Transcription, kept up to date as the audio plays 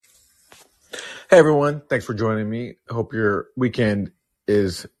Hey everyone, thanks for joining me. I hope your weekend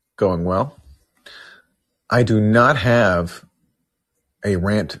is going well. I do not have a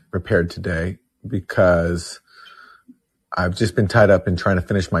rant prepared today because I've just been tied up in trying to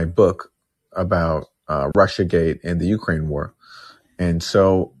finish my book about Russiagate and the Ukraine war. And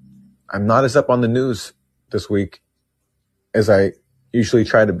so I'm not as up on the news this week as I usually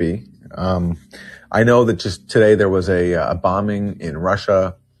try to be. I know that just today there was a bombing in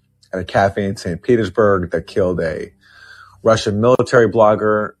Russia at a cafe in St. Petersburg that killed a Russian military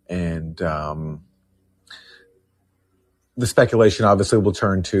blogger, and the speculation obviously will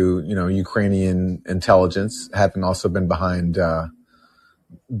turn to Ukrainian intelligence having also been behind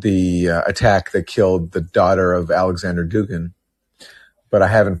the attack that killed the daughter of Alexander Dugin. But I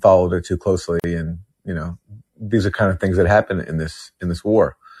haven't followed it too closely, and these are kind of things that happen in this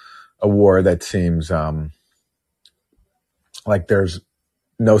war, a war that seems like there's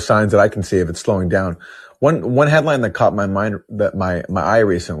no signs that I can see of it slowing down. One headline that caught my mind, that my eye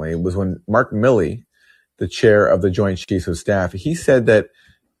recently, was when Mark Milley, the chair of the Joint Chiefs of Staff, he said that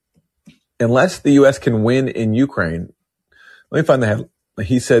unless the U.S. can win in Ukraine, let me find the headline.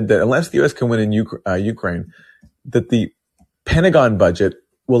 He said that unless the U.S. can win in Ukraine, that the Pentagon budget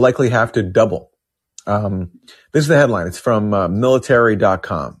will likely have to double. This is the headline. It's from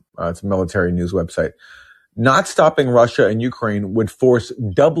military.com. It's a military news website. Not stopping Russia and Ukraine would force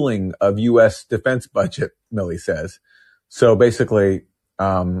doubling of U.S. defense budget, Milley says. So basically,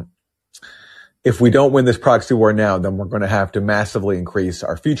 if we don't win this proxy war now, then we're going to have to massively increase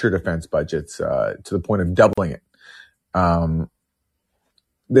our future defense budgets to the point of doubling it.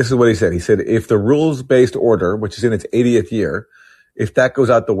 This is what he said. He said, if the rules-based order, which is in its 80th year, if that goes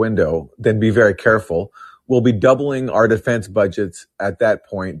out the window, then be very careful. We'll be doubling our defense budgets at that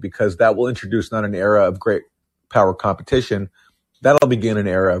point because that will introduce not an era of great power competition. That'll begin an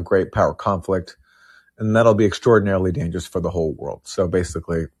era of great power conflict, and that'll be extraordinarily dangerous for the whole world. So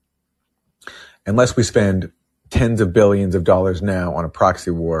basically, unless we spend tens of billions of dollars now on a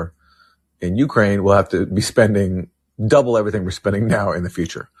proxy war in Ukraine, we'll have to be spending double everything we're spending now in the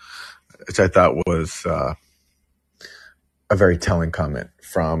future, which I thought was a very telling comment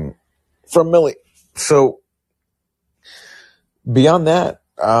from Milley. So beyond that,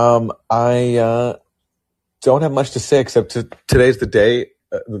 I don't have much to say except today's the day,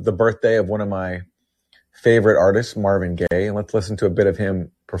 the birthday of one of my favorite artists, Marvin Gaye, and let's listen to a bit of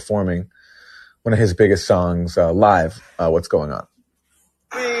him performing one of his biggest songs live. What's going on?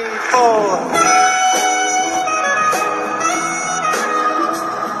 3, 4.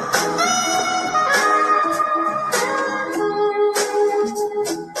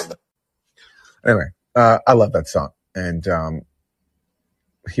 Anyway, I love that song, and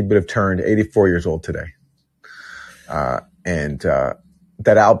he would have turned 84 years old today. And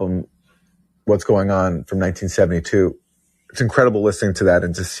that album, What's Going On, from 1972, it's incredible listening to that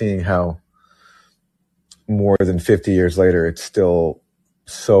and just seeing how more than 50 years later, it's still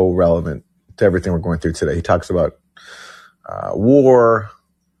so relevant to everything we're going through today. He talks about war,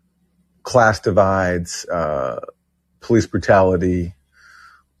 class divides, police brutality,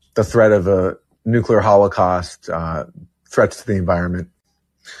 the threat of a nuclear holocaust, threats to the environment.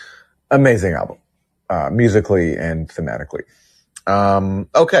 Amazing album, musically and thematically.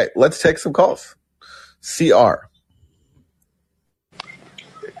 Okay, let's take some calls. CR.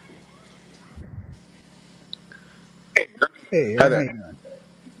 Hey, Hi how there. you doing?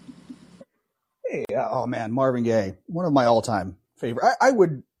 Hey, oh man, Marvin Gaye, one of my all-time favorite.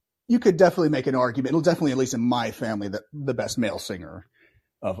 You could definitely make an argument. It'll definitely, at least in my family, the best male singer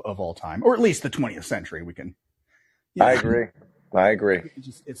of all time, or at least the 20th century. We can. I agree.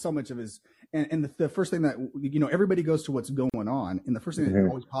 It's so much of his, and the first thing that everybody goes to what's going on, and the first thing that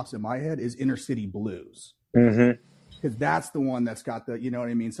always pops in my head is Inner City Blues. Mm-hmm. Because that's the one that's got the, you know what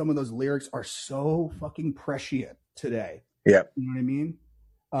I mean? Some of those lyrics are so fucking prescient today. Yep. You know what I mean?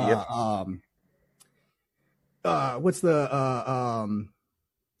 What's the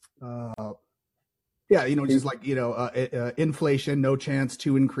just like inflation, no chance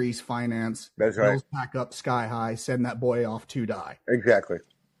to increase finance. That's right. Bills pack up sky high, send that boy off to die. Exactly.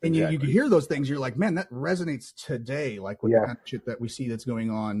 And you hear those things, you're like, man, that resonates today, like with the kind of shit that we see that's going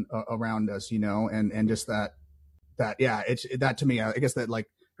on around us, and just that it's that to me. I guess that like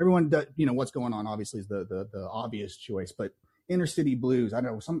everyone does, what's going on obviously is the obvious choice, but Inner City Blues, I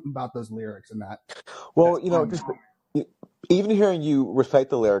know something about those lyrics and that. Well, just even hearing you recite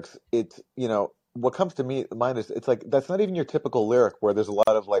the lyrics, it's what comes to mind is it's like that's not even your typical lyric where there's a lot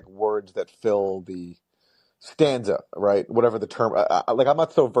of like words that fill the stanza, right? Whatever the term. Like I'm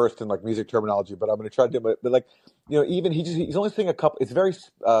not so versed in like music terminology, but I'm going to try to do it. But like even he's only saying a couple. It's very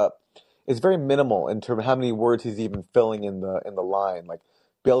it's very minimal in terms of how many words he's even filling in the line. Like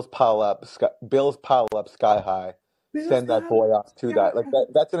bills pile up sky high. Bill's Send that got boy a off to die. Like sky.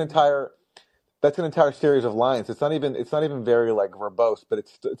 that. That's an entire series of lines. It's not even very like verbose, but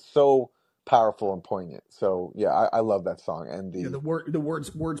it's so powerful and poignant. So yeah, I love that song and Yeah, the words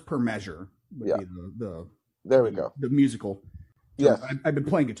per measure would yeah. be the There we go. the musical term. Yes. I've been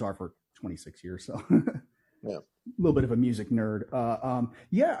playing guitar for 26 years, so Yeah. a little bit of a music nerd.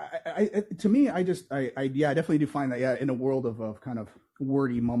 Yeah, to me, I definitely do find that, yeah, in a world of kind of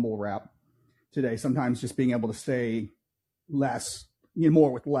wordy mumble rap today, sometimes just being able to say less,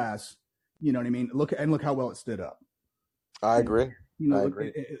 more with less, you know what I mean? Look how well it stood up. I agree. I Look,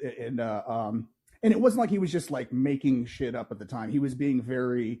 agree. and it wasn't like he was just like making shit up at the time. He was being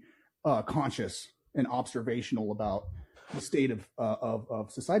very conscious and observational about the state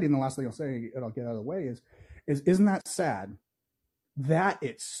of society. And the last thing I'll say, and I'll get out of the way, is isn't that sad that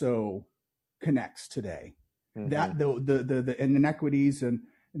it so connects today? Mm-hmm. That the inequities and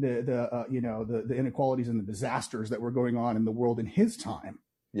the inequalities and the disasters that were going on in the world in his time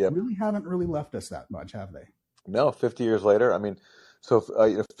really haven't really left us that much, have they? No, 50 years later. I mean, so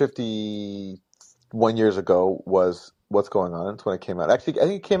 51 years ago was What's Going On. It's when it came out. Actually, I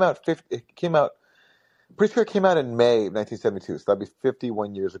think it came out. Pretty sure it came out in May of 1972. So that'd be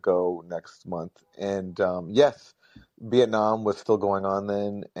 51 years ago next month. And yes, Vietnam was still going on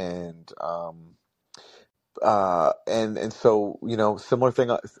then, and so similar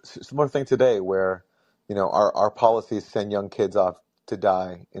thing today, where our policies send young kids off to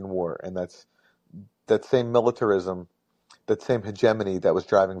die in war, and that same militarism, that same hegemony that was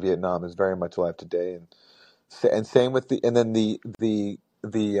driving Vietnam is very much alive today, and same with the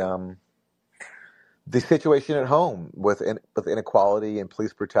situation at home with inequality and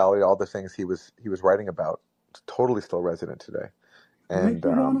police brutality, all the things he was writing about, totally still resident today. And make me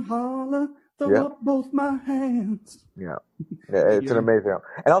wanna holler, throw up both my hands. Yeah, it's an amazing album.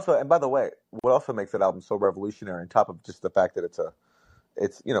 And by the way, what also makes that album so revolutionary, on top of just the fact that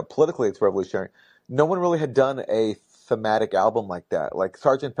it's politically it's revolutionary. No one really had done a thematic album like that. Like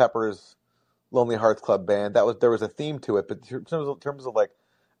Sgt. Pepper's Lonely Hearts Club Band, there was a theme to it, but in terms of like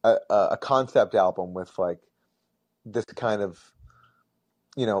a concept album with like this kind of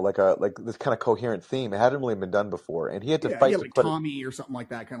like this kind of coherent theme, it hadn't really been done before, and he had to fight to like Tommy or something like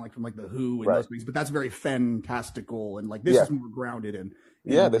that, kind of like from like the Who and those things. But that's very fantastical, and like this is more grounded in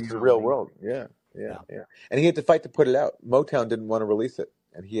this is the real world. Yeah. And he had to fight to put it out. Motown didn't want to release it,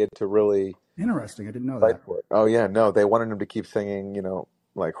 and he had to really interesting. I didn't know fight that. For it. Oh yeah, no, they wanted him to keep singing,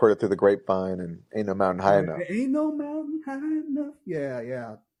 like Heard It Through the Grapevine and Ain't No Mountain High Enough. Ain't no mountain high enough.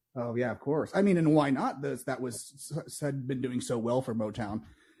 Yeah. Oh yeah, of course. I mean, and why not? That had been doing so well for Motown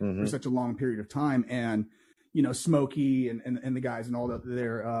for such a long period of time, and Smokey and the guys and all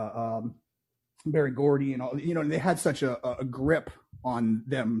their Berry Gordy and all, they had such a grip on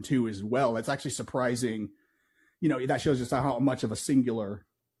them too as well. It's actually surprising, that shows just how much of a singular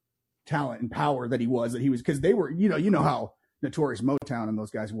talent and power that he was, because they were, how notorious Motown and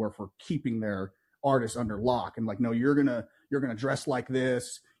those guys were for keeping their artists under lock and like, no, you're gonna dress like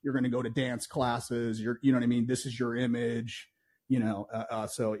this, you're gonna go to dance classes, you know what I mean, this is your image,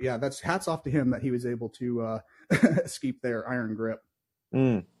 so yeah, that's hats off to him that he was able to escape their iron grip.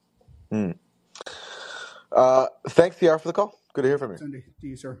 Thanks, TR, for the call. Good to hear from you. Sunday to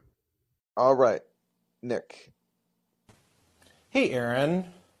you, sir. All right, Nick. Hey, Aaron.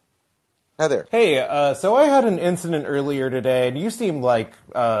 Hi there. Hey, so I had an incident earlier today, and you seem like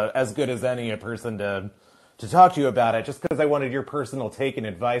as good as any a person to talk to you about it, just because I wanted your personal take and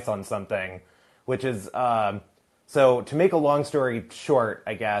advice on something, which is, so to make a long story short,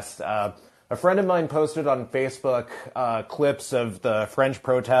 I guess, a friend of mine posted on Facebook clips of the French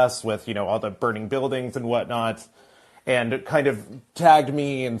protests with, all the burning buildings and whatnot, and kind of tagged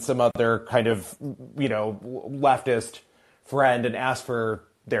me and some other kind of, leftist friend and asked for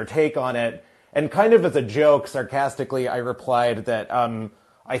their take on it. And kind of as a joke, sarcastically, I replied that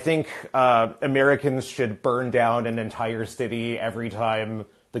I think Americans should burn down an entire city every time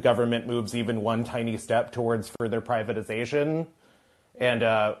the government moves even one tiny step towards further privatization. And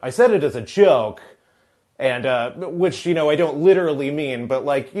I said it as a joke, and which, I don't literally mean, but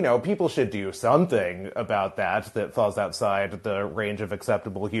like, people should do something about that falls outside the range of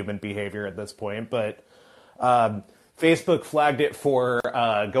acceptable human behavior at this point. But Facebook flagged it for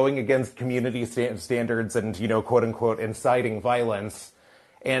going against community standards and, quote unquote, inciting violence.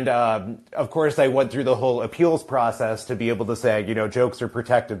 And of course, I went through the whole appeals process to be able to say, jokes are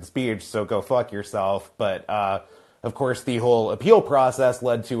protected speech, so go fuck yourself. But of course, the whole appeal process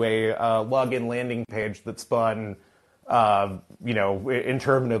led to a login landing page that spun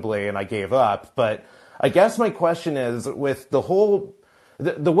interminably, and I gave up. But I guess my question is, with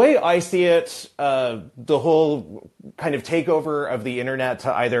the way I see it, the whole kind of takeover of the internet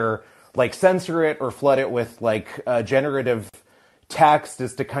to either like censor it or flood it with like generative text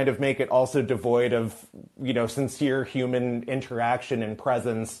is to kind of make it also devoid of, sincere human interaction and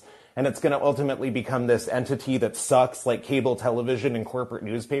presence. And it's going to ultimately become this entity that sucks like cable television and corporate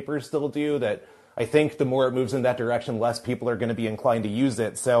newspapers still do, that I think the more it moves in that direction, less people are going to be inclined to use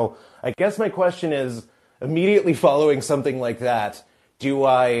it. So I guess my question is, immediately following something like that, do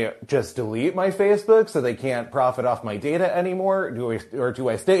I just delete my Facebook so they can't profit off my data anymore? Or do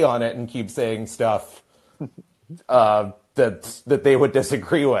I stay on it and keep saying stuff that they would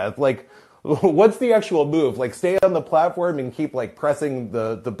disagree with? Like, what's the actual move? Like, stay on the platform and keep like pressing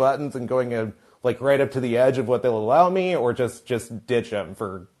the buttons and going like right up to the edge of what they'll allow me, or just ditch them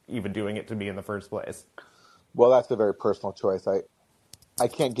for even doing it to me in the first place? Well, that's a very personal choice. I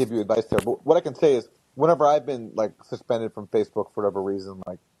can't give you advice there, but what I can say is, whenever I've been like suspended from Facebook for whatever reason,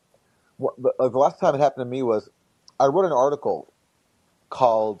 like the last time it happened to me was I wrote an article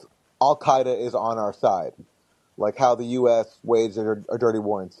called "Al Qaeda is on our side," like how the U.S. waged a dirty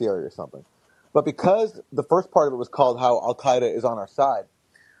war in Syria or something. But because the first part of it was called "How Al Qaeda is on our side,"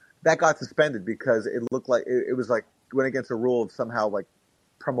 that got suspended because it looked like it was like went against a rule of somehow like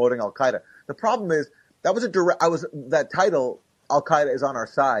promoting Al Qaeda. The problem is that was that title "Al Qaeda is on our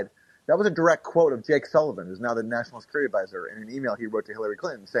side." That was a direct quote of Jake Sullivan, who's now the National Security Advisor, in an email he wrote to Hillary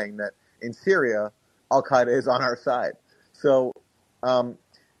Clinton saying that in Syria, Al Qaeda is on our side. So, I'm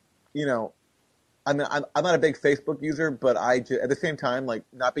not a big Facebook user, but at the same time, like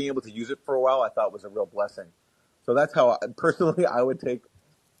not being able to use it for a while, I thought was a real blessing. So that's how personally I would take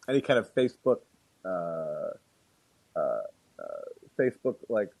any kind of Facebook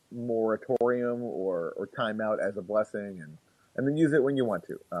like moratorium or timeout as a blessing, and then use it when you want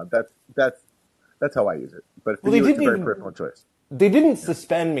to. That's how I use it. But for you, it's a very personal choice. They didn't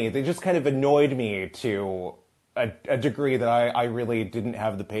suspend me. They just kind of annoyed me to a degree that I really didn't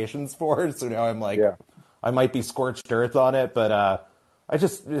have the patience for. So now I'm like, I might be scorched earth on it, but I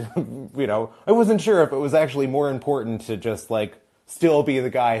just, I wasn't sure if it was actually more important to just like still be the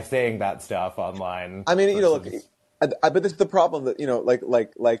guy saying that stuff online. I mean, look, but this is the problem that,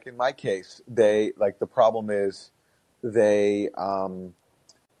 like in my case, the problem is they,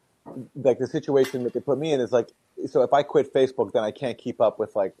 like the situation that they put me in is like, so if I quit Facebook, then I can't keep up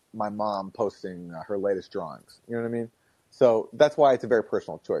with like my mom posting her latest drawings. You know what I mean? So that's why it's a very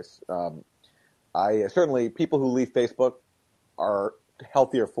personal choice. I certainly, people who leave Facebook are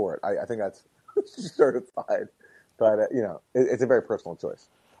healthier for it. I think that's certified, but it's a very personal choice.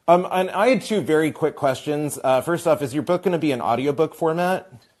 And I had two very quick questions. First off, is your book going to be an audiobook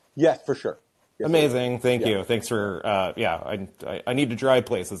format? Yes, for sure. Yes, amazing. Thank you. Thanks for, I need to drive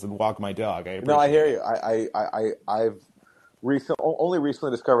places and walk my dog. I hear you. I've only recently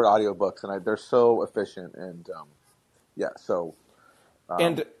discovered audiobooks, and they're so efficient. And,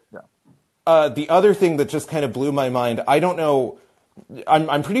 the other thing that just kind of blew my mind, I don't know,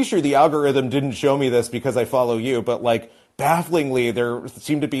 I'm pretty sure the algorithm didn't show me this because I follow you, but like, bafflingly, there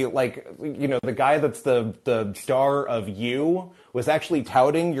seemed to be like, the guy that's the star of You was actually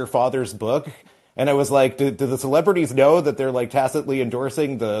touting your father's book. And I was like, do the celebrities know that they're like tacitly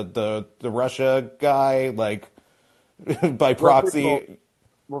endorsing the Russia guy, like by proxy?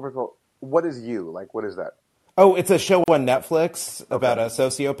 Well, first of all, what is You? Like, what is that? Oh, it's a show on Netflix about a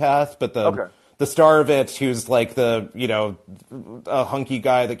sociopath, but the star of it, who's like a hunky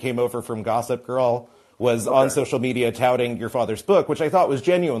guy that came over from Gossip Girl, was on social media touting your father's book, which I thought was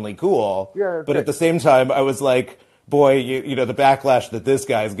genuinely cool. Yeah, but at the same time, I was like, boy, the backlash that this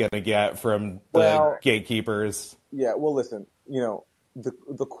guy's going to get from the gatekeepers. Yeah, well, listen,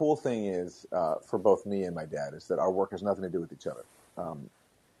 the cool thing is, for both me and my dad, is that our work has nothing to do with each other.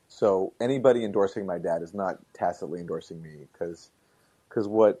 So anybody endorsing my dad is not tacitly endorsing me, because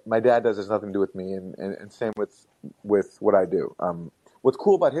what my dad does has nothing to do with me, and same with what I do. What's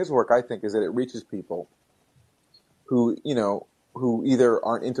cool about his work, I think, is that it reaches people who either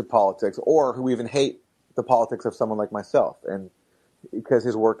aren't into politics or who even hate the politics of someone like myself. And because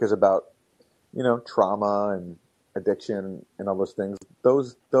his work is about, trauma and addiction and all those things,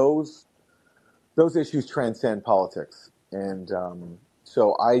 those issues transcend politics. And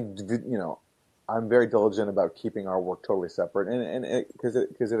so I'm very diligent about keeping our work totally separate, and because it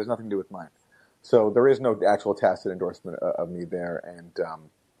has nothing to do with mine. So there is no actual tacit endorsement of me there, and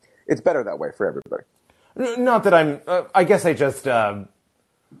it's better that way for everybody. Not that I guess I just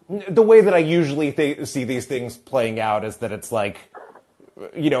the way that I usually see these things playing out is that it's like,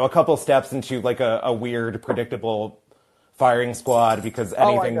 a couple steps into like a weird, predictable firing squad because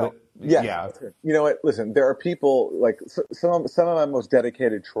anything. Oh, I know. Yeah. You know what? Listen, there are people like some of my most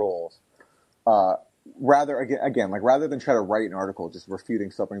dedicated trolls. Rather than try to write an article just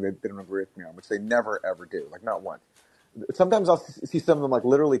refuting something they don't agree with me on, which they never ever do, like not once. Sometimes I'll see some of them like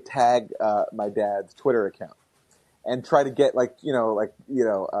literally tag my dad's Twitter account and try to get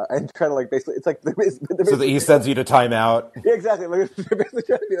and try to like basically it's like so that he sends you to timeout. Yeah, exactly. Like they're basically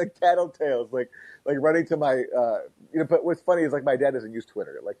trying to be like tattletales, like running to my But what's funny is like my dad doesn't use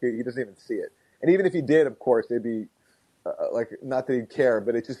Twitter, like he doesn't even see it, and even if he did, of course, it'd be like not that he'd care,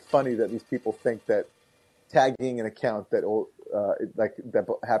 but it's just funny that these people think that tagging an account that that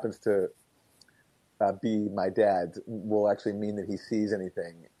happens to be my dad's will actually mean that he sees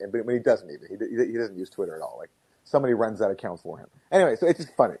anything, but he doesn't even. He doesn't use Twitter at all. Like somebody runs that account for him. Anyway, so it's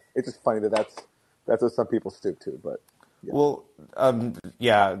just funny. It's just funny that's what some people stoop to. But yeah. Well,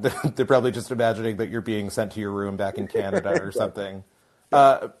 yeah, they're probably just imagining that you're being sent to your room back in Canada or something.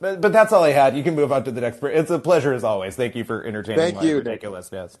 But that's all I had. You can move on to the next person. It's a pleasure as always. Thank you for entertaining my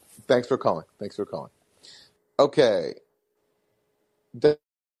ridiculousness. Thanks for calling. Okay.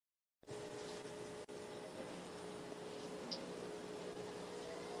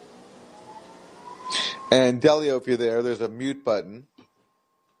 And Delio, if you're there's a mute button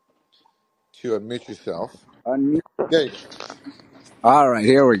to unmute yourself. Unmute. There you go. All right,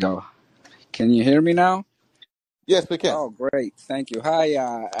 here we go. Can you hear me now? Yes, we can. Oh, great. Thank you.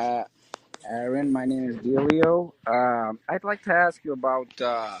 Hi, Aaron. My name is Delio. I'd like to ask you about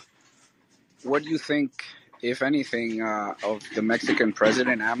what do you think, if anything, of the Mexican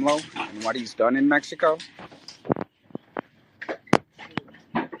president, AMLO, and what he's done in Mexico?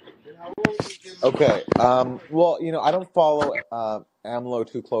 Okay. Well, I don't follow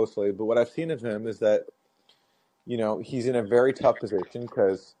AMLO too closely, but what I've seen of him is that, he's in a very tough position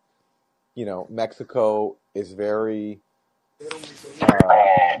because, Mexico is very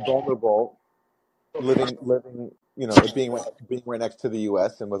vulnerable, living, being right next to the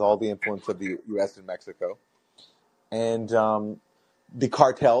U.S. and with all the influence of the U.S. in Mexico, and the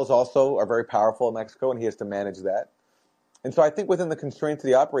cartels also are very powerful in Mexico, and he has to manage that. And so I think within the constraints that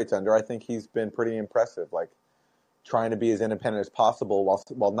he operates under, I think he's been pretty impressive, like trying to be as independent as possible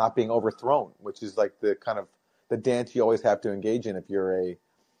while not being overthrown, which is like the kind of the dance you always have to engage in if you're a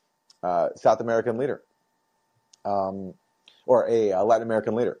South American leader or a Latin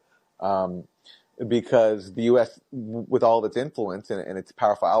American leader. Because the U.S., with all of its influence and its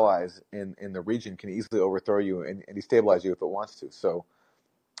powerful allies in the region, can easily overthrow you and destabilize you if it wants to. So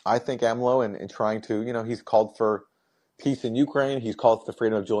I think AMLO, in trying to, he's called for peace in Ukraine. He's called for the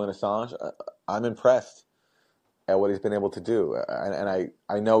freedom of Julian Assange. I'm impressed at what he's been able to do. And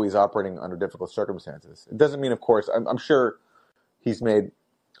I know he's operating under difficult circumstances. It doesn't mean, of course, I'm sure he's made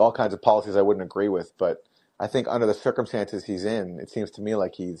all kinds of policies I wouldn't agree with, but I think under the circumstances he's in, it seems to me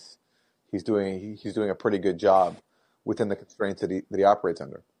like he's doing a pretty good job within the constraints that he operates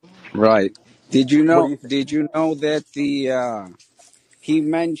under. Right. Did you know that he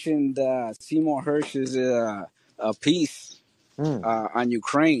mentioned Seymour Hersh's piece on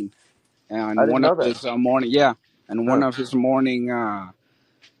Ukraine and one of his one of his morning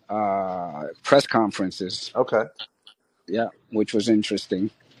press conferences. Okay. Yeah, which was interesting.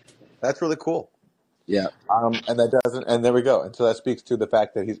 That's really cool. Yeah. And there we go. And so that speaks to the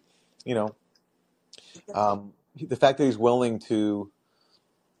fact that he's, the fact that he's willing to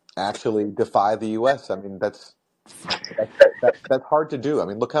actually defy the U.S. I mean, that's hard to do. I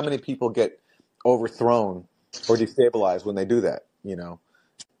mean, look how many people get overthrown or destabilized when they do that,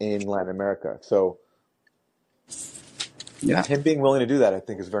 in Latin America. So, yeah, him being willing to do that, I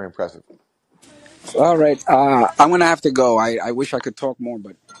think, is very impressive. All right. I'm going to have to go. I wish I could talk more,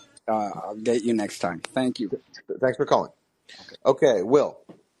 but I'll get you next time. Thank you. Thanks for calling. Okay, Will.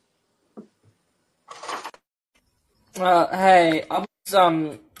 Hey, I was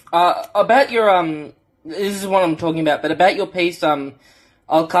about your this is what I'm talking about, but about your piece, Al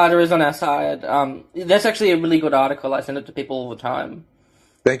Qaeda is on our side. That's actually a really good article. I send it to people all the time.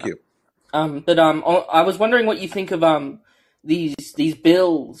 Thank you. But I was wondering what you think of these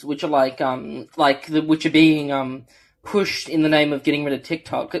bills, which are which are being pushed in the name of getting rid of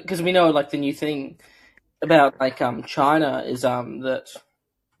TikTok, because we know like the new thing about China is that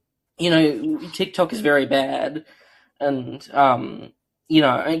TikTok is very bad. And, and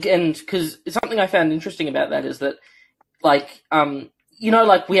because something I found interesting about that is that, we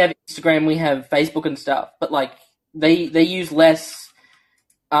have Instagram, we have Facebook and stuff, but, they use less,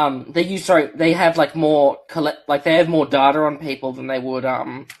 they have, more, they have more data on people than they would,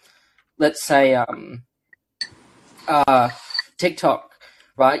 let's say, TikTok,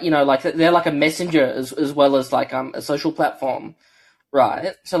 right? Like they're like a messenger as well as like a social platform,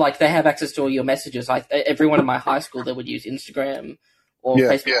 right? So like they have access to all your messages. Like everyone in my high school, they would use Instagram or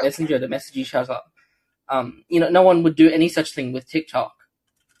Facebook Messenger to message each other. No one would do any such thing with TikTok.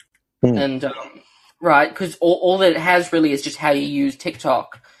 And right, because all that it has really is just how you use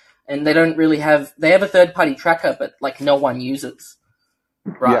TikTok, and they don't really have. They have a third-party tracker, but like no one uses.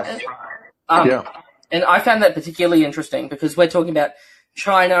 Right. Yes. And I found that particularly interesting because we're talking about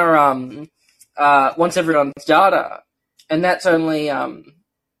China wants everyone's data, and that's only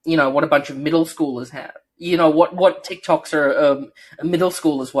what a bunch of middle schoolers have. What TikToks are a middle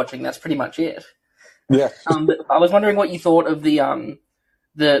schoolers watching. That's pretty much it. Yes. But I was wondering what you thought of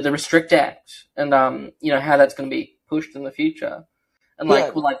the Restrict Act and how that's going to be pushed in the future, and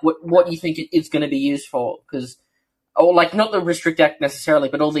what you think it's going to be used for, because not the Restrict Act necessarily,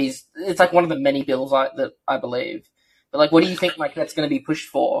 but all these, it's like one of the many bills that I believe, but like what do you think like that's going to be pushed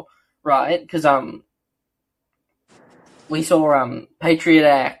for, right? Because we saw Patriot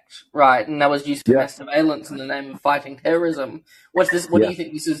Act, right, and that was used for mass surveillance in the name of fighting terrorism. What do you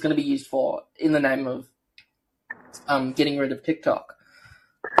think this is going to be used for in the name of getting rid of TikTok?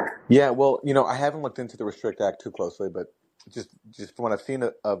 Yeah, well, I haven't looked into the Restrict Act too closely, but just from what I've seen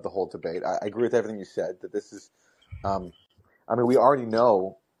of the whole debate, I agree with everything you said, that this is, we already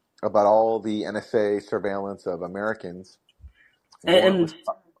know about all the NSA surveillance of Americans. And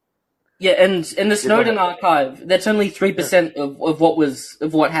the Snowden archive, that's only 3%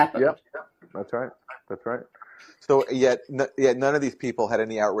 of what happened. Yeah, that's right. So yet none of these people had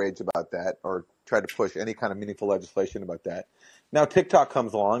any outrage about that or tried to push any kind of meaningful legislation about that. Now TikTok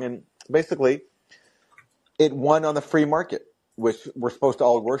comes along and basically it won on the free market, which we're supposed to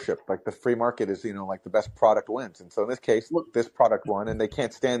all worship. Like the free market is, like the best product wins. And so in this case, this product won, and they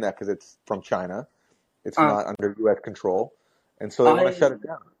can't stand that because it's from China. It's not under U.S. control. And so they want to shut it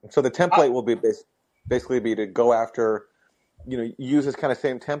down. And so the template will be basically be to go after, use this kind of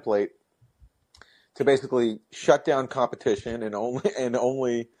same template to basically shut down competition and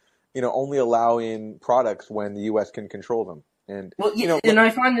only allow in products when the U.S. can control them. And and I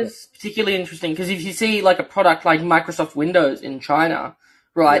find this particularly interesting because if you see like a product like Microsoft Windows in China,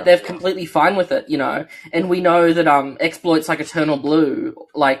 right, they're completely fine with it, and we know that exploits like Eternal Blue,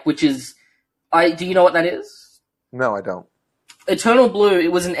 like which is, do you know what that is? No, I don't. Eternal Blue,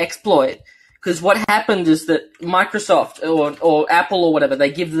 it was an exploit because what happened is that Microsoft or Apple or whatever,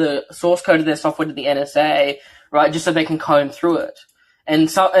 they give the source code of their software to the NSA, right, just so they can comb through it, and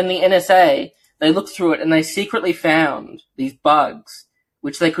the NSA, they looked through it and they secretly found these bugs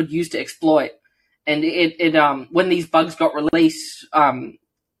which they could use to exploit. And when these bugs got released, I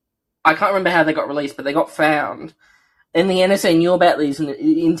can't remember how they got released, but they got found. And the NSA knew about these and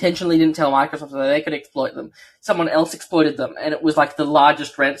intentionally didn't tell Microsoft so they could exploit them. Someone else exploited them, and it was like the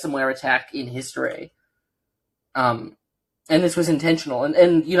largest ransomware attack in history. And this was intentional.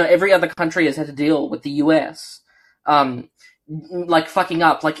 And every other country has had to deal with the US. Like fucking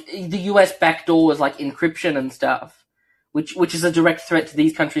up, like the US backdoors like encryption and stuff, which is a direct threat to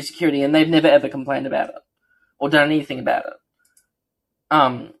these countries' security, and they've never ever complained about it or done anything about it.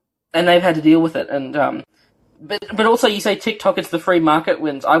 And they've had to deal with it. And but also you say TikTok, it's the free market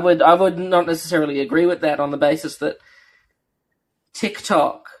wins. I would not necessarily agree with that on the basis that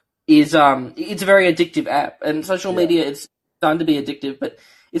TikTok is it's a very addictive app, and social media it's done to be addictive, but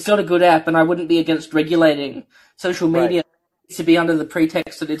it's not a good app, and I wouldn't be against regulating social media. Right. To be under the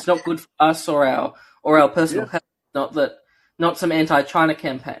pretext that it's not good for us or our personal health, not some anti-China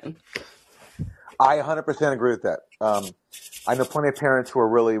campaign. I 100% agree with that. I know plenty of parents who are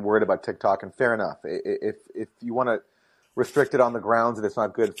really worried about TikTok, and fair enough. If you want to restrict it on the grounds that it's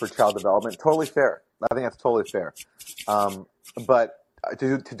not good for child development, totally fair. I think that's totally fair. But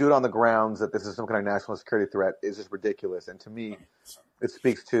to do it on the grounds that this is some kind of national security threat is just ridiculous. And to me, it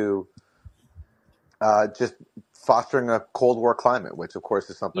speaks to just fostering a Cold War climate, which of course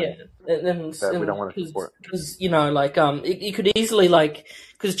is something that we don't want to support. Because it could easily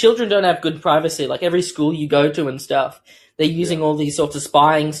because children don't have good privacy. Like every school you go to and stuff, they're using all these sorts of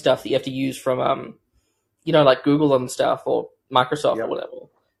spying stuff that you have to use from like Google and stuff or Microsoft or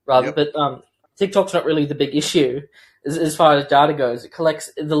whatever. But TikTok's not really the big issue as far as data goes. It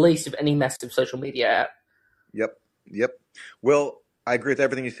collects the least of any massive social media app. Yep. Well, I agree with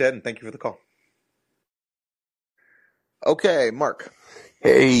everything you said, and thank you for the call. Okay, Mark.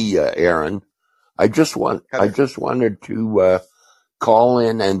 Hey, Aaron. I just wanted to call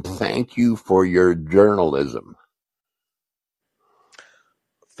in and thank you for your journalism.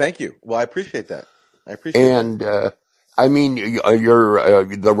 Thank you. Well, I appreciate that. And your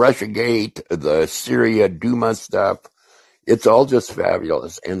the Russiagate, the Syria Duma stuff. It's all just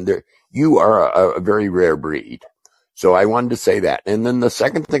fabulous. And you are a very rare breed. So I wanted to say that. And then the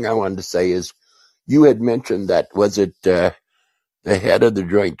second thing I wanted to say is you had mentioned that, was it the head of the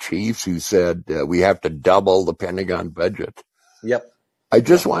Joint Chiefs who said we have to double the Pentagon budget? Yep. I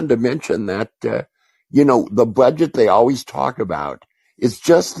just wanted to mention that, the budget they always talk about is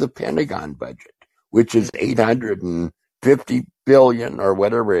just the Pentagon budget, which is $850 billion or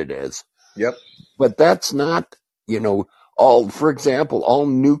whatever it is. Yep. But that's not, for example, all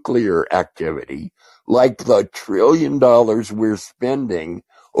nuclear activity, like the $1 trillion we're spending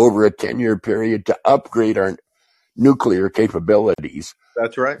over a 10-year period to upgrade our nuclear capabilities.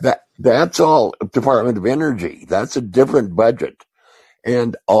 That's right. That's all Department of Energy. That's a different budget.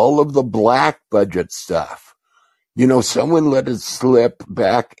 And all of the black budget stuff, someone let it slip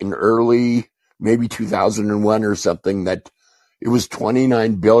back in early, maybe 2001 or something, that it was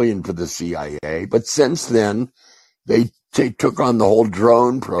 $29 billion for the CIA. But since then, they took on the whole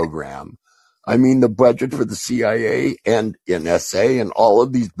drone program. I mean, the budget for the CIA and NSA and all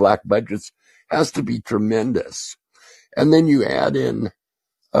of these black budgets has to be tremendous. And then you add in,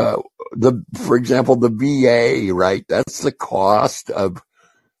 for example, the VA, right? That's the cost of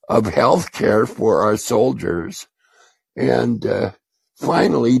health care for our soldiers. And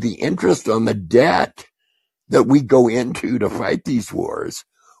finally, the interest on the debt that we go into to fight these wars.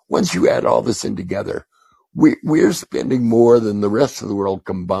 Once you add all this in together, we're spending more than the rest of the world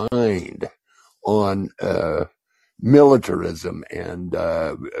combined on militarism and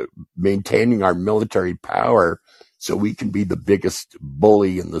maintaining our military power so we can be the biggest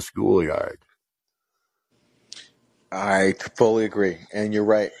bully in the schoolyard. I fully agree. And you're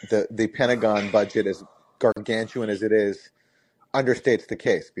right. The Pentagon budget, as gargantuan as it is, understates the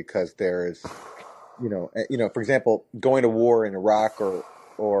case, because there's, for example, going to war in Iraq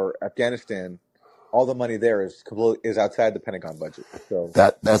or Afghanistan, all the money there is outside the Pentagon budget. So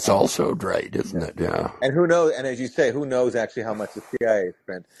that's also right, isn't it? Yeah. And who knows? And as you say, who knows actually how much the CIA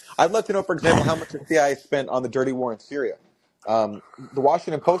spent? I'd love to know, for example, how much the CIA spent on the dirty war in Syria. The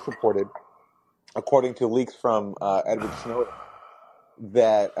Washington Post reported, according to leaks from Edward Snowden,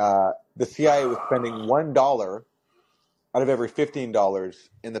 that the CIA was spending $1 out of every $15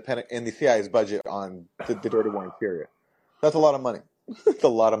 in the CIA's budget on the dirty war in Syria. That's a lot of money. It's a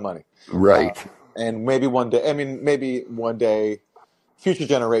lot of money. Right. And maybe one day, future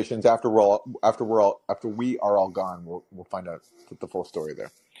generations, after we are all gone, we'll find out the full story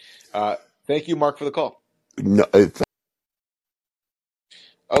there. Thank you, Mark, for the call. No,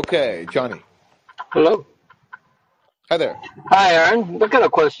 okay, Johnny. Hello. Hi there. Hi, Aaron. I got a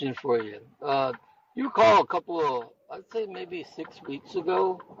question for you. You recall a couple of, I'd say maybe 6 weeks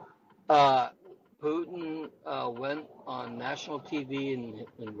ago, Putin went on national TV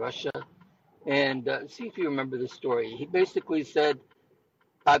in Russia, and see if you remember the story. He basically said,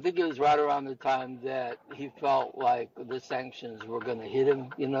 I think it was right around the time that he felt like the sanctions were going to hit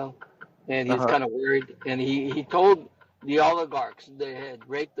him, and he was kind of worried. And he told the oligarchs they had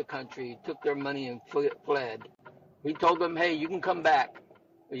raped the country, took their money and fled. He told them, hey, you can come back.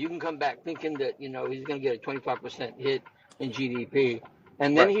 You can come back, thinking that, he's going to get a 25% hit in GDP.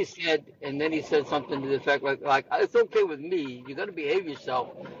 And then he said something to the effect like it's okay with me. You're going to behave yourself,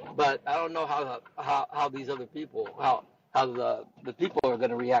 but I don't know how these other people, how the people are going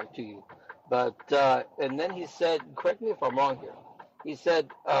to react to you. But and then he said, correct me if I'm wrong here. He said,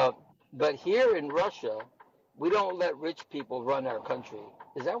 but here in Russia, we don't let rich people run our country.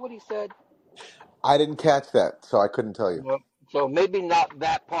 Is that what he said? I didn't catch that, so I couldn't tell you. So maybe not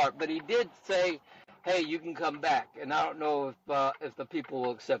that part, but he did say, hey, you can come back. And I don't know if the people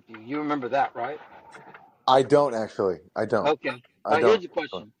will accept you. You remember that, right? I don't, actually. I don't. Okay. Here's a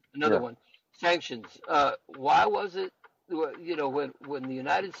question. Another one. Sanctions. Why was it, when the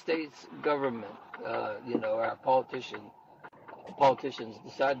United States government, our politicians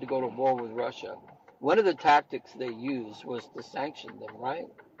decided to go to war with Russia, one of the tactics they used was to sanction them, right?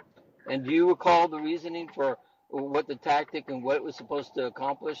 And do you recall the reasoning for what the tactic and what it was supposed to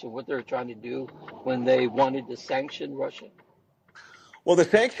accomplish and what they were trying to do when they wanted to sanction Russia? Well, the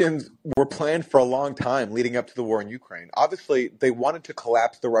sanctions were planned for a long time leading up to the war in Ukraine. Obviously, they wanted to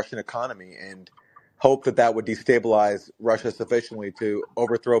collapse the Russian economy and hope that would destabilize Russia sufficiently to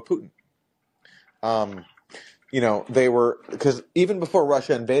overthrow Putin. Because even before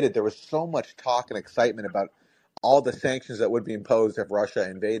Russia invaded, there was so much talk and excitement about all the sanctions that would be imposed if Russia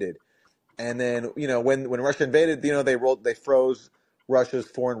invaded. And then, when Russia invaded, they froze Russia's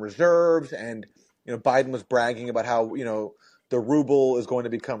foreign reserves, and Biden was bragging about how the ruble is going to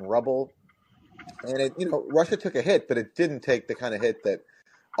become rubble, and Russia took a hit, but it didn't take the kind of hit that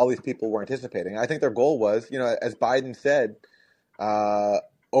all these people were anticipating. I think their goal was, as Biden said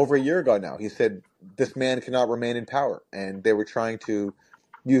over a year ago now, he said this man cannot remain in power, and they were trying to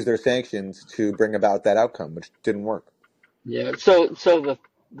use their sanctions to bring about that outcome, which didn't work. Yeah. So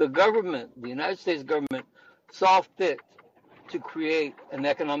the government, the United States government, saw fit to create an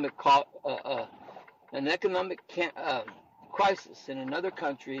economic crisis in another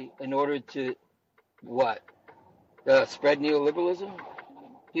country in order to what? Spread neoliberalism?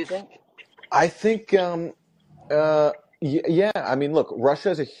 Do you think? I think, yeah. I mean, look, Russia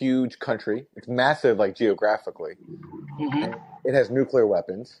is a huge country. It's massive, like geographically, Hmm. and it has nuclear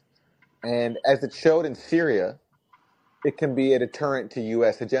weapons. And as it showed in Syria, it can be a deterrent to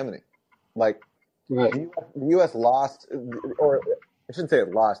U.S. hegemony. Like Right. the U.S. lost, or I shouldn't say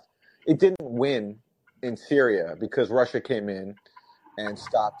it lost. It didn't win in Syria because Russia came in and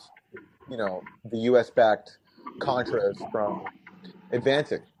stopped, the U.S.-backed Contras from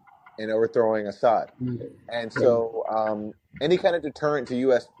advancing and overthrowing Assad. And so any kind of deterrent to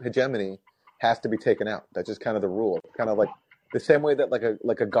U.S. hegemony has to be taken out. That's just kind of the rule. Kind of like the same way that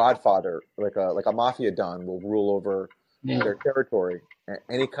like a godfather, like a mafia don will rule over Yeah. their territory.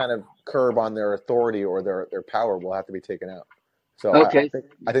 Any kind of curb on their authority or their power will have to be taken out. So Okay.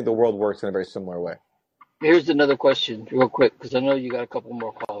 I think the world works in a very similar way. Here's another question, real quick, because I know you got a couple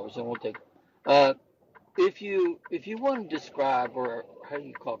more callers. I won't take. Uh, if you want to describe, or how do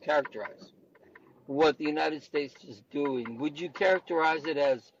you characterize what the United States is doing, would you characterize it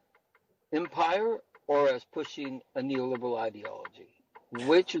as empire or as pushing a neoliberal ideology?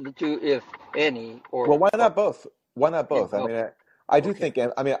 Which of the two, if any, Well, why not both? Why not both? I both? mean, I do Okay.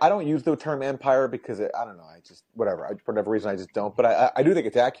 think. I mean, I don't use the term empire because I don't know. I just whatever. For whatever reason, I just don't. But I do think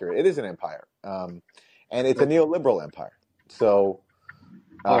it's accurate. It is an empire, and it's a neoliberal empire. So,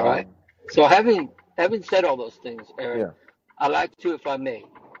 All right. So having said all those things, Aaron, yeah. I'd like to, if I may,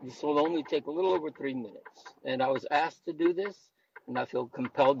 this will only take a little over 3 minutes. And I was asked to do this, and I feel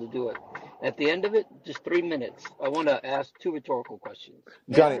compelled to do it. At the end of it, just 3 minutes, I want to ask 2 rhetorical questions.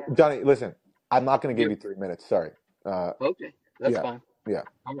 Johnny, listen. I'm not going to give Yep. you 3 minutes. Sorry. Okay, that's Yeah, fine. yeah,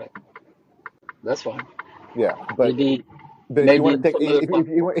 All right, that's fine. yeah. But Maybe if you want to take some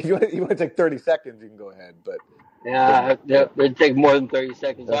other if you want to take 30 seconds, you can go ahead. But yeah, it'd take more than 30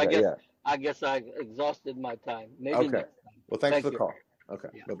 seconds. So okay, yeah. I guess I exhausted my time. Maybe Okay. next time. Well, thanks Thank for the you. call. Okay.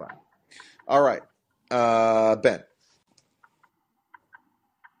 Yeah. Bye bye. All right. Ben.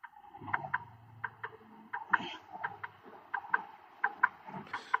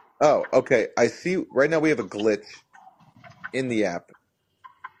 Oh, okay. I see. Right now we have a glitch in the app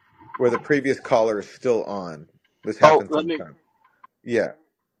where the previous caller is still on. This happens sometimes. Yeah.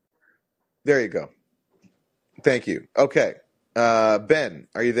 There you go. Thank you. Okay. Ben,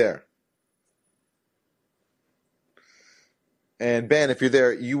 are you there? And Ben, if you're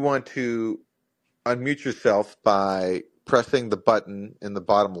there, you want to unmute yourself by pressing the button in the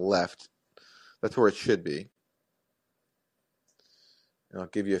bottom left. That's where it should be. And I'll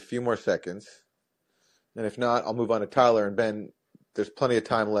give you a few more seconds. And if not, I'll move on to Tyler. And Ben, there's plenty of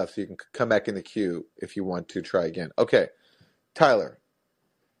time left, so you can come back in the queue if you want to try again. Okay. Tyler.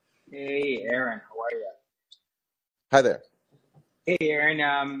 Hey, Aaron, how are you? Hi there. Hey,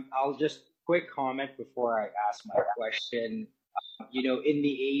 Aaron, I'll just quick comment before I ask my question. In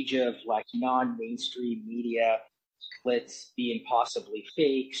the age of like non-mainstream media outlets being possibly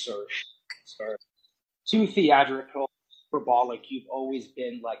fakes or too theatrical, hyperbolic, you've always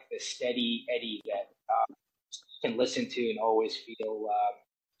been like the steady Eddie that can listen to and always feel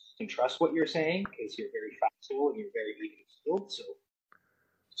can trust what you're saying because you're very factual and you're very even-keeled. So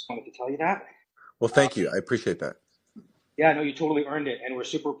just wanted to tell you that. Well, thank you. I appreciate that. Yeah, no, you totally earned it, and we're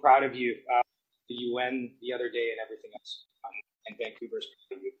super proud of you. The UN the other day and everything else, and Vancouver's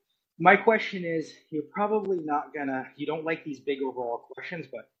proud of you. My question is, you're probably not you don't like these big overall questions,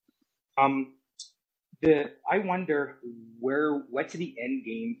 but I wonder what's the end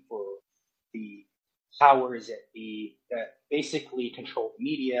game for the powers that basically control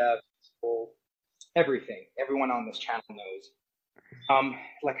media, control everything. Everyone on this channel knows.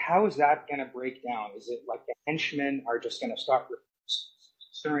 Like, how is that going to break down? Is it like the henchmen are just going to start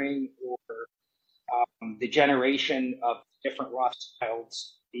censoring, or the generation of different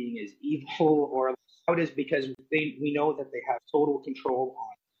Rothschilds being as evil, or how does, because we know that they have total control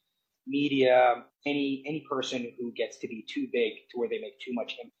on media. Any person who gets to be too big to where they make too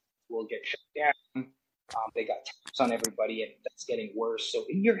much impact will get shut down. They got tax on everybody, and that's getting worse. So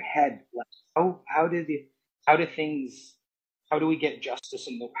in your head, like, how do we get justice,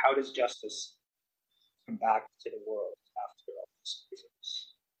 and how does justice come back to the world after all this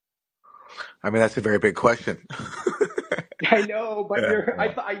craziness? I mean, that's a very big question. I know, but Yeah, you're.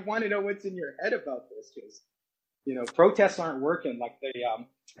 yeah. I want to know what's in your head about this, because protests aren't working. Like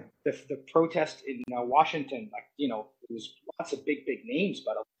the protest in Washington, like there was lots of big names,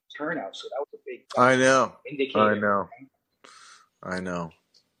 but a turnout, so that was a big I know. I indicator. know. I know.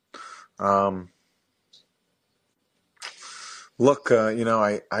 Um, look, I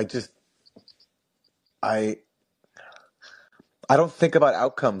I don't think about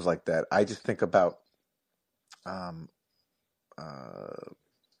outcomes like that. I just think about um,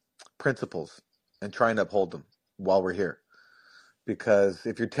 principles and trying to uphold them while we're here. Because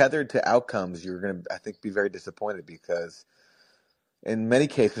if you're tethered to outcomes, you're going to, I think, be very disappointed. Because in many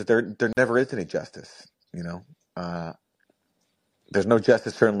cases, there never is any justice. There's no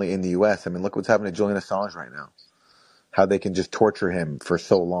justice certainly in the U.S. I mean, look what's happening to Julian Assange right now. How they can just torture him for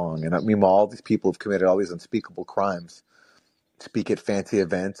so long, and meanwhile, all these people have committed all these unspeakable crimes, speak at fancy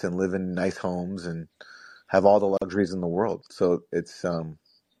events, and live in nice homes, and have all the luxuries in the world. So it's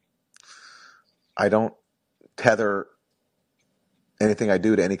I don't tether anything I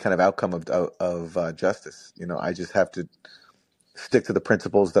do to any kind of outcome of justice. I just have to stick to the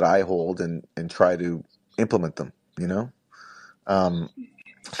principles that I hold and try to implement them. Um,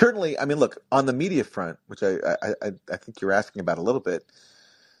 Certainly. I mean, look, on the media front, which I think you're asking about a little bit,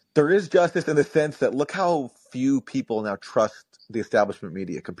 there is justice in the sense that look how few people now trust the establishment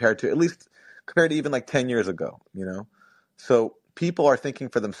media compared to even like 10 years ago. So people are thinking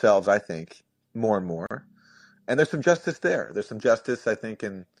for themselves, I think, more and more, and there's some justice there. There's some justice, I think,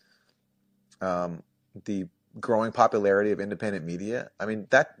 in the growing popularity of independent media. I mean,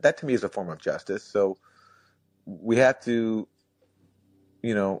 that to me is a form of justice. So we have to,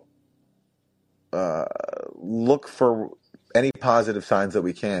 you know, look for any positive signs that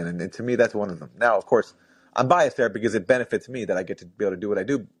we can, and to me, that's one of them. Now, of course, I'm biased there because it benefits me that I get to be able to do what I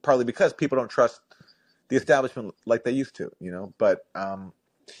do, partly because people don't trust the establishment like they used to. But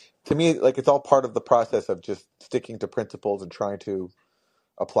to me, like it's all part of the process of just sticking to principles and trying to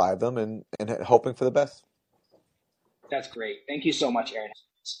apply them and hoping for the best. That's great. Thank you so much, Aaron.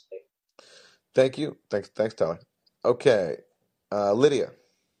 Thank you. Thanks, Tyler. Okay, Lydia.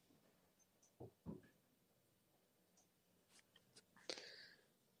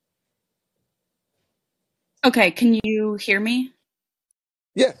 Okay, can you hear me?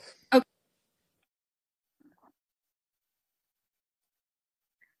 Yes. Okay.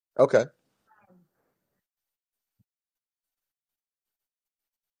 Okay.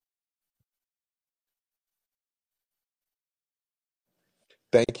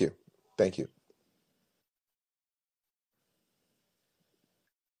 Thank you. Thank you.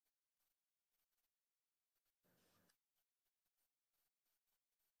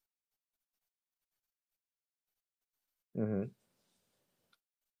 Hmm.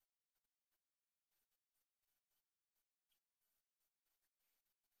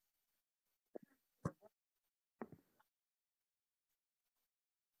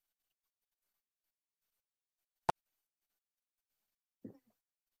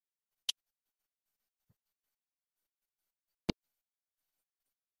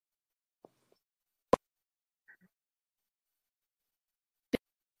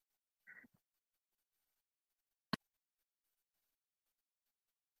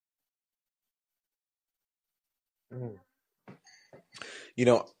 Mm. You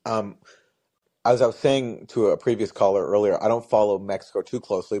know, as I was saying to a previous caller earlier, I don't follow Mexico too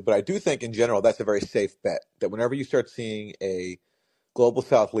closely, but I do think in general that's a very safe bet. That whenever you start seeing a global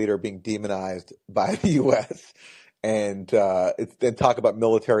South leader being demonized by the U.S. and then talk about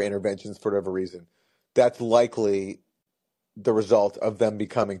military interventions for whatever reason, that's likely the result of them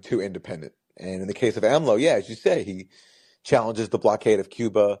becoming too independent. And in the case of AMLO, yeah, as you say, he challenges the blockade of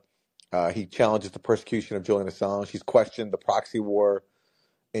Cuba. He challenges the persecution of Julian Assange. He's questioned the proxy war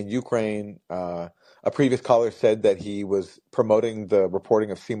in Ukraine. A previous caller said that he was promoting the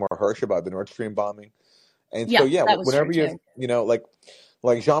reporting of Seymour Hersh about the Nord Stream bombing. And so, Yeah, yeah, that was true whenever too.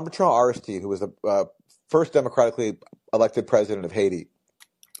 like Jean-Bertrand Aristide, who was the first democratically elected president of Haiti,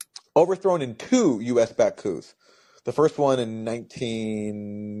 overthrown in two U.S.-backed coups. The first one in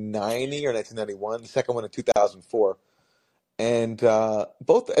 1990 or 1991, the second one in 2004. And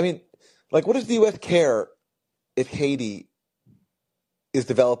both, I mean, like, what does the U.S. care if Haiti is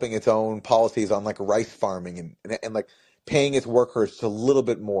developing its own policies on like rice farming and like paying its workers a little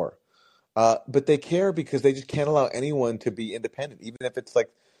bit more? But they care because they just can't allow anyone to be independent, even if it's like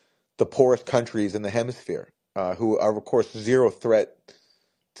the poorest countries in the hemisphere, who are, of course, zero threat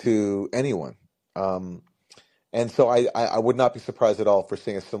to anyone. Um, and so I would not be surprised at all for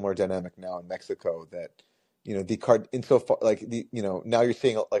seeing a similar dynamic now in Mexico, that the card insofar like now you're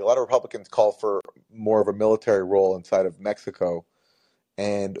seeing like a lot of Republicans call for more of a military role inside of Mexico,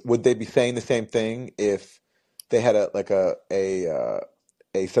 and would they be saying the same thing if they had a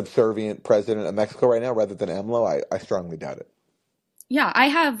subservient president of Mexico right now rather than AMLO? I strongly doubt it. Yeah, I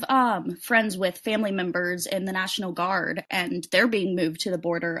have friends with family members in the National Guard, and they're being moved to the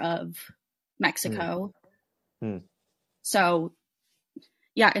border of Mexico. So,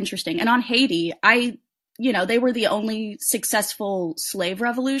 yeah, interesting. And on Haiti, they were the only successful slave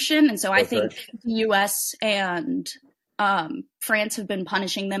revolution, and so I think the U.S. and France have been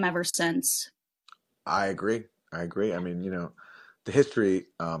punishing them ever since. I agree. I mean, the history,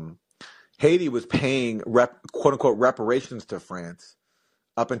 Haiti was paying quote unquote reparations to France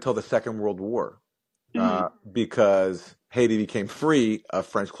up until the Second World War, because Haiti became free of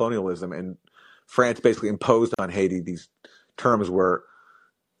French colonialism, and France basically imposed on Haiti these terms where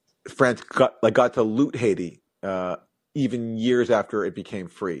France got to loot Haiti even years after it became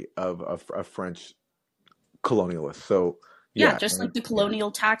free of French colonialists. So yeah, just like the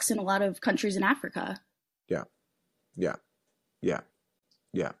colonial tax in a lot of countries in Africa. Yeah.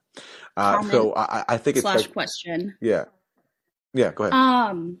 So I think it's question. Yeah, go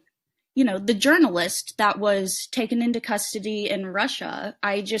ahead. The journalist that was taken into custody in Russia,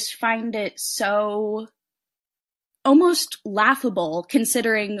 I just find it so almost laughable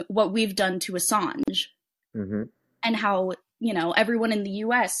considering what we've done to Assange. And how, everyone in the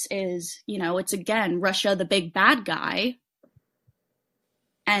US is, it's again, Russia, the big bad guy.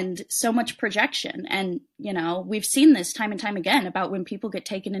 And so much projection. And, we've seen this time and time again about when people get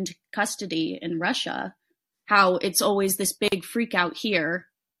taken into custody in Russia, how it's always this big freak out here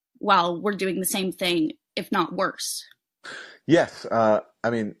while we're doing the same thing, if not worse. Yes. I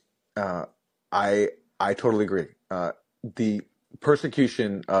totally agree. The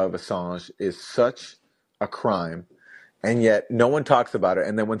persecution of Assange is such a crime, and yet no one talks about it.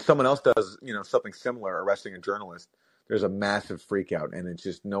 And then when someone else does, something similar, arresting a journalist, there's a massive freak out, and it's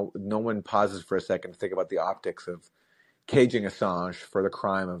just no one pauses for a second to think about the optics of caging Assange for the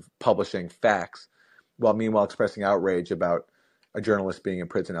crime of publishing facts, while meanwhile expressing outrage about a journalist being in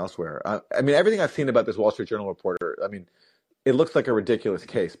prison elsewhere. Everything I've seen about this Wall Street Journal reporter, it looks like a ridiculous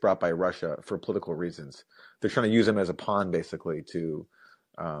case brought by Russia for political reasons. They're trying to use him as a pawn, basically, to,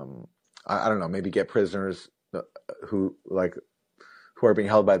 I don't know, maybe get prisoners who are being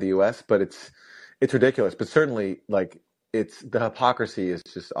held by the U.S., but it's ridiculous. But certainly, the hypocrisy is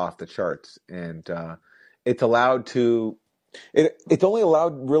just off the charts, and it's only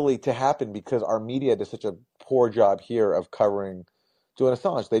allowed really to happen because our media does such a poor job here of covering Julian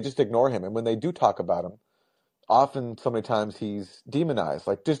Assange. They just ignore him, and when they do talk about him, often so many times he's demonized.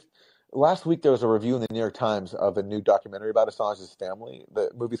 Like just last week, there was a review in the New York Times of a new documentary about Assange's family. The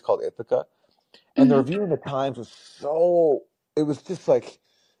movie's called Ithaca, and the review in the Times was so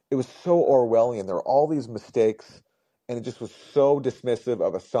Orwellian. There were all these mistakes, and it just was so dismissive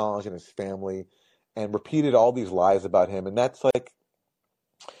of Assange and his family, and repeated all these lies about him. And it's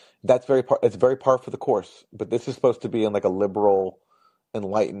very par for the course. But this is supposed to be in a liberal,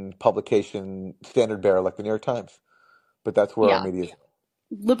 enlightened publication standard bearer like the New York Times. But that's where our media is.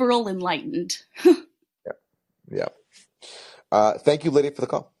 Liberal, enlightened. Yeah. Thank you, Lydia, for the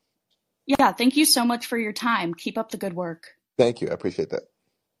call. Yeah, thank you so much for your time. Keep up the good work. Thank you. I appreciate that.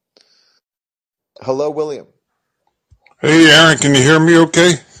 Hello, William. Hey, Aaron, can you hear me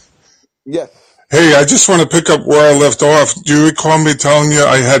okay? Yes. Hey, I just want to pick up where I left off. Do you recall me telling you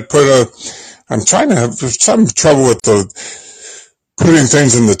I had I'm trying to have some trouble with putting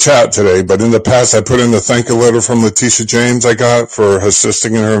things in the chat today, but in the past I put in the thank you letter from Letitia James I got for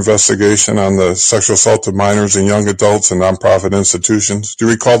assisting in her investigation on the sexual assault of minors and young adults in nonprofit institutions. Do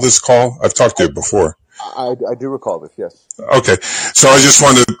you recall this call? I've talked to you before. I do recall this, yes. Okay, so I just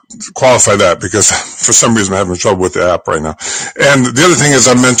wanted to qualify that because for some reason I'm having trouble with the app right now. And the other thing is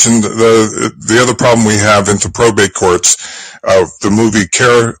I mentioned the other problem we have into probate courts. The movie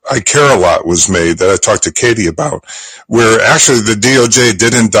I Care a Lot was made that I talked to Katie about, where actually the DOJ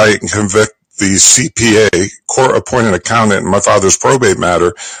did indict and convict the CPA, court-appointed accountant, in my father's probate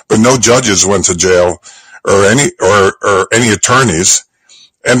matter, but no judges went to jail or any attorneys.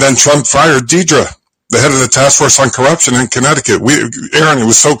 And then Trump fired Deidre, the head of the task force on corruption in Connecticut. Aaron,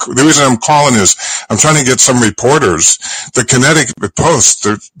 the reason I'm calling is I'm trying to get some reporters. The Connecticut Post,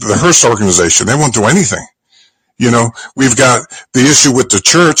 the Hearst organization, they won't do anything. We've got the issue with the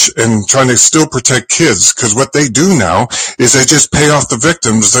church and trying to still protect kids, because what they do now is they just pay off the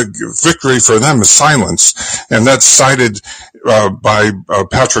victims. The victory for them is silence. And that's cited by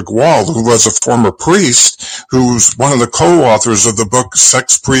Patrick Wall, who was a former priest, who's one of the co-authors of the book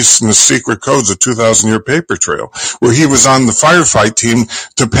Sex Priests and the Secret Codes, a 2,000-year paper trail, where he was on the firefight team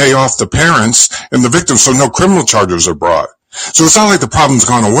to pay off the parents and the victims so no criminal charges are brought. So it's not like the problem's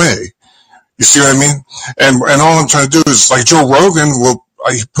gone away. You see what I mean? And all I'm trying to do is, like Joe Rogan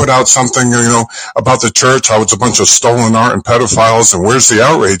he put out something, about the church, how it's a bunch of stolen art and pedophiles, and where's the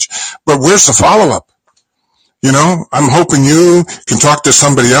outrage? But where's the follow-up? I'm hoping you can talk to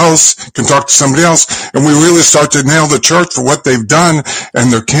somebody else, and we really start to nail the church for what they've done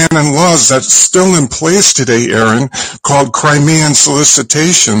and their canon laws that's still in place today, Aaron, called Crimean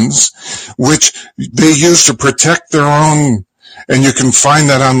solicitations, which they use to protect their own. And you can find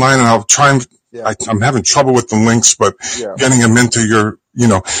that online, and I'll try and I'm having trouble with the links, but getting them into your,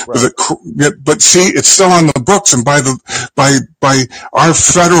 right. But see, it's still on the books, and by our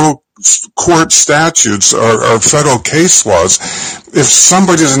federal court statutes or our federal case laws, if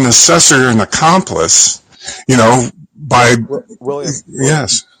somebody's an accessory or an accomplice, William,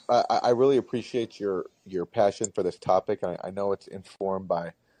 yes. I really appreciate your passion for this topic. I know it's informed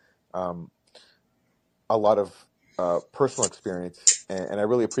by a lot of personal experience, and I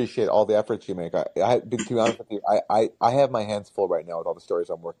really appreciate all the efforts you make. To be honest with you, I have my hands full right now with all the stories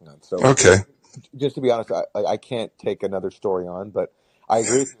I'm working on. So okay, just to be honest, I can't take another story on, but I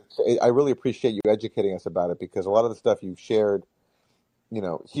agree with you. I really appreciate you educating us about it, because a lot of the stuff you've shared,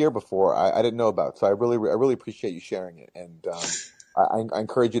 here before, I didn't know about. So I really appreciate you sharing it, and I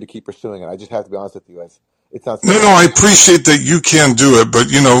encourage you to keep pursuing it. I just have to be honest with you, it's not. No, I appreciate that you can't do it, but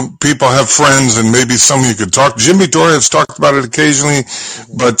people have friends, and maybe some of you could talk. Jimmy Dore has talked about it occasionally,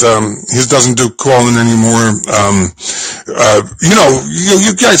 but he doesn't do calling anymore.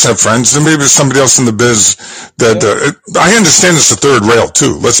 You guys have friends, and maybe somebody else in the biz that I understand it's the third rail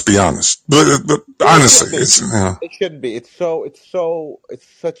too. Let's be honest, but honestly, it shouldn't be. It's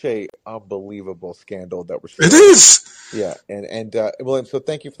such a unbelievable scandal that we're seeing. It is. Yeah, and William, so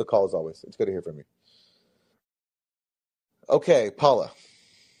thank you for the call as always. It's good to hear from you. Okay, Paula.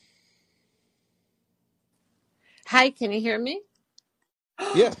 Hi, can you hear me?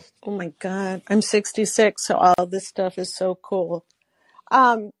 Yes. Oh my God, I'm 66, so all this stuff is so cool.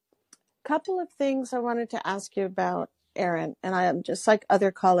 Couple of things I wanted to ask you about, Aaron, and I am just like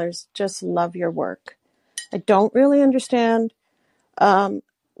other callers, just love your work. I don't really understand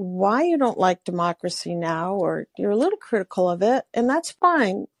why you don't like Democracy Now, or you're a little critical of it, and that's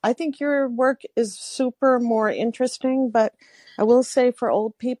fine. I think your work is super more interesting, but I will say for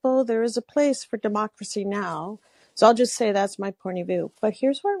old people, there is a place for Democracy Now. So I'll just say that's my point of view. But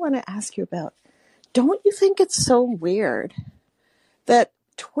here's what I want to ask you about. Don't you think it's so weird that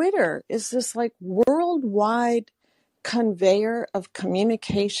Twitter is this like worldwide conveyor of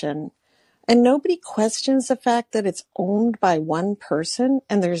communication, and nobody questions the fact that it's owned by one person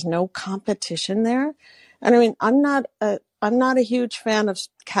and there's no competition there? And I mean, I'm not a huge fan of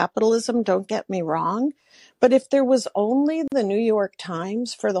capitalism, don't get me wrong, but if there was only the New York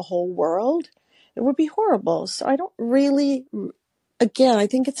Times for the whole world, it would be horrible. So I don't really, again, I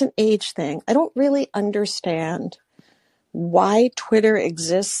think it's an age thing. I don't really understand why Twitter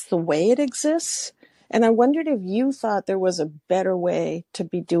exists the way it exists. And I wondered if you thought there was a better way to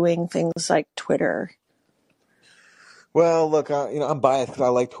be doing things like Twitter. Well, look, I'm biased because I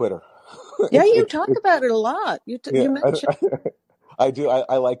like Twitter. Yeah, you talk about it a lot. You mentioned. I do.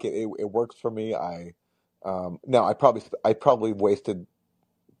 I like it. It works for me. Now I probably wasted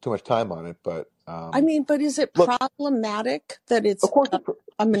too much time on it, but but is it problematic that it's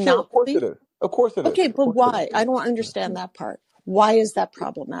a monopoly? Sure, of course it is. Of course it is. Okay, but why? I don't understand that part. Why is that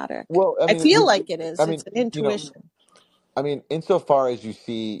problematic? Well, I feel like it is. It's an intuition. Insofar as you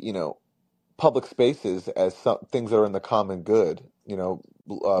see, public spaces as things that are in the common good,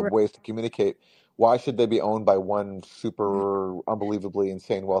 Right. ways to communicate. Why should they be owned by one super unbelievably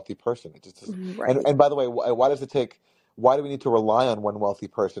insane wealthy person? It just Right. and by the way, why do we need to rely on one wealthy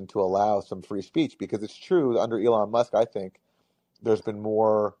person to allow some free speech? Because it's true, under Elon Musk, I think there's been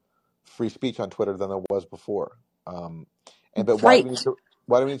more free speech on Twitter than there was before. But why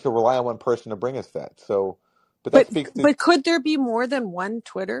do we need to rely on one person to bring us that? So, but could there be more than one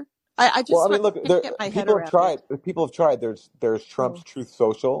Twitter? I just look, get my head around it. People have tried. There's Trump's Truth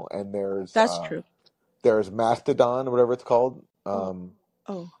Social, and that's true. There's Mastodon or whatever it's called,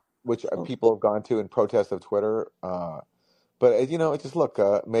 which people have gone to in protest of Twitter. But it's just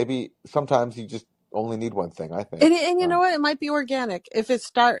maybe sometimes you just only need one thing, I think. And you know what? It might be organic. If it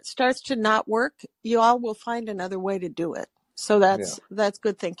starts to not work, you all will find another way to do it. So that's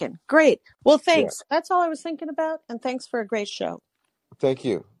good thinking. Great. Well, thanks. Yeah. That's all I was thinking about, and thanks for a great show. Thank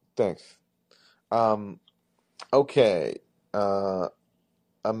you. Thanks. Okay.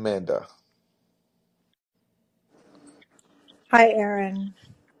 Amanda. Hi, Aaron.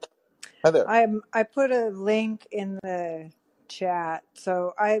 Hi there. I put a link in the chat.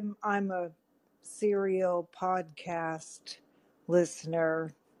 So I'm a serial podcast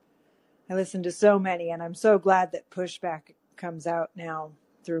listener. I listen to so many, and I'm so glad that Pushback comes out now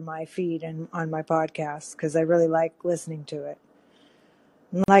through my feed and on my podcast because I really like listening to it.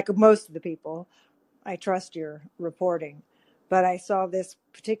 Like most of the people, I trust your reporting. But I saw this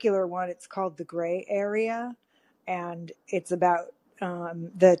particular one. It's called The Gray Area, and it's about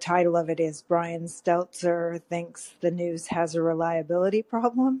the title of it is Brian Stelter thinks the news has a reliability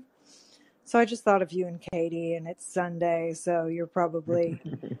problem. So I just thought of you and Katie, and it's Sunday, so you're probably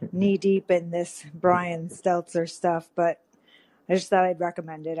knee deep in this Brian Stelter stuff, but I just thought I'd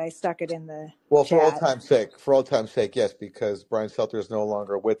recommend it. I stuck it in the Well, for old chat. time's sake, yes, because Brian Stelter is no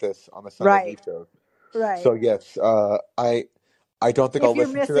longer with us on the Sunday Right, Leaf Show. right. So yes, I don't think If I'll you're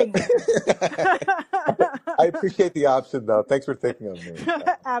listen to missing it. I appreciate the option, though. Thanks for thinking of me.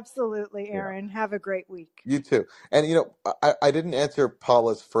 Absolutely, Yeah, Aaron. Have a great week. you too. And I didn't answer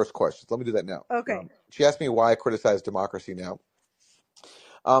Paula's first question. Let me do that now. Okay. She asked me why I criticize Democracy Now.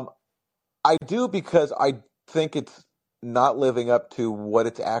 I do because I think it's not living up to what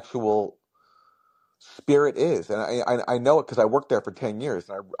its actual spirit is, and I know it because I worked there for 10 years,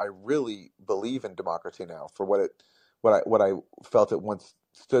 and I really believe in Democracy Now for what I felt it once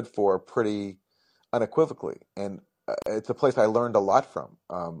stood for pretty unequivocally, and it's a place I learned a lot from.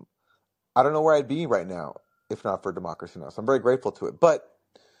 I don't know where I'd be right now if not for Democracy Now, so I'm very grateful to it. But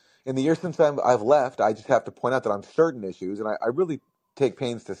in the years since I've left, I just have to point out that on certain issues, and I really take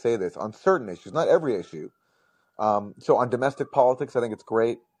pains to say this, on certain issues, not every issue. So on domestic politics, I think it's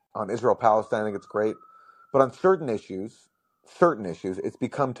great. On Israel-Palestine, I think it's great. But on certain issues, it's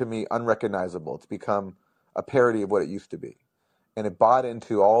become to me unrecognizable. It's become a parody of what it used to be. And it bought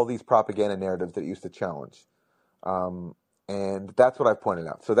into all these propaganda narratives that it used to challenge. And that's what I've pointed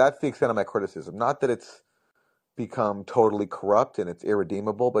out. So that's the extent of my criticism. Not that it's become totally corrupt and it's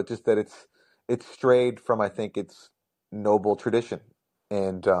irredeemable, but just that it's strayed from, I think, its noble tradition.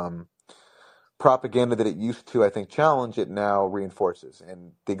 And propaganda that it used to, I think, challenge, it now reinforces.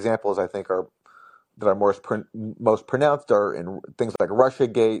 And the examples I think that are most pronounced are in things like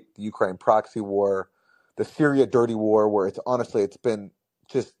Russiagate, the Ukraine proxy war, the Syria dirty war, where it's been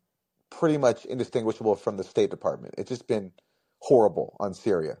just pretty much indistinguishable from the State Department. It's just been horrible on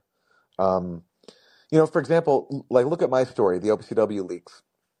Syria. For example, like look at my story, the OPCW leaks.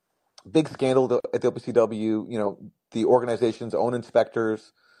 Big scandal at the OPCW. The organization's own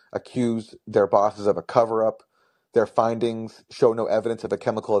inspectors accuse their bosses of a cover-up. Their findings show no evidence of a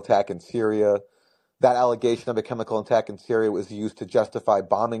chemical attack in Syria. That allegation of a chemical attack in Syria was used to justify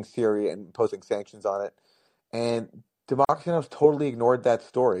bombing Syria and imposing sanctions on it. And Democracy Now! Totally ignored that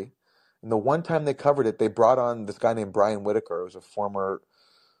story. And the one time they covered it, they brought on this guy named Brian Whitaker, who was a former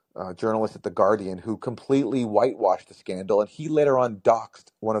journalist at The Guardian, who completely whitewashed the scandal, and he later on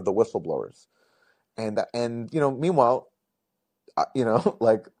doxed one of the whistleblowers. And meanwhile,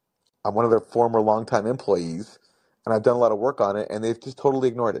 like I'm one of their former longtime employees, and I've done a lot of work on it, and they've just totally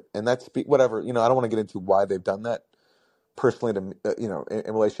ignored it. And that's whatever. I don't want to get into why they've done that personally to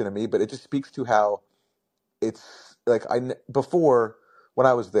in relation to me, but it just speaks to how it's like before when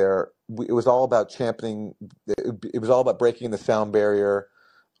I was there, it was all about championing. It was all about breaking the sound barrier,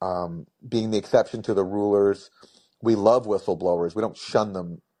 being the exception to the rulers. We love whistleblowers. We don't shun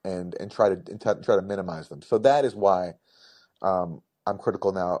them and try to minimize them. So that is why I'm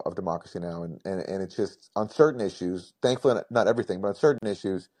critical now of Democracy Now! And it's just on certain issues, thankfully not everything, but on certain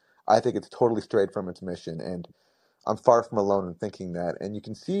issues, I think it's totally strayed from its mission. And I'm far from alone in thinking that. And you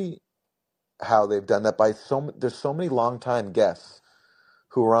can see how they've done that by there's so many longtime guests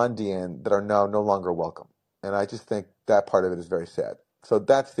who are on DN that are now no longer welcome. And I just think that part of it is very sad. So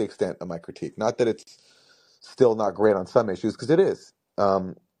that's the extent of my critique. Not that it's still not great on some issues, because it is.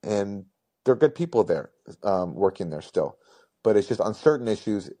 And there are good people there working there still. But it's just on certain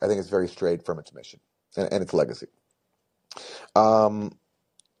issues, I think it's very strayed from its mission and its legacy. All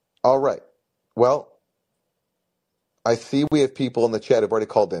right. Well, I see we have people in the chat who've already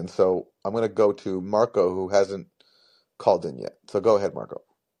called in, so I'm going to go to Marco, who hasn't called in yet. So go ahead, Marco.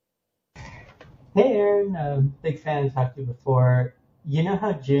 Hey, Aaron. Big fan. Talked to you before. You know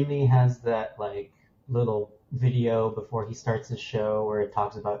how Jimmy has that little video before he starts his show where it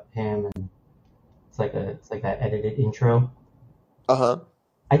talks about him, and it's like that edited intro.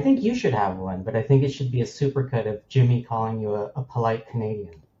 I think you should have one, but I think it should be a supercut of Jimmy calling you a polite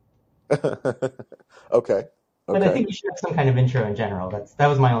Canadian. Okay. But I think you should have some kind of intro in general. That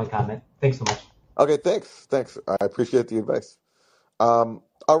was my only comment. Thanks so much. Okay, thanks. I appreciate the advice.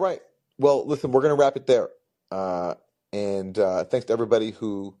 All right. Well, listen, we're going to wrap it there. And thanks to everybody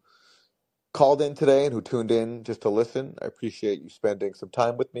who called in today and who tuned in just to listen. I appreciate you spending some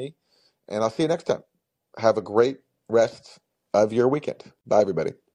time with me. And I'll see you next time. Have a great rest of your weekend. Bye, everybody.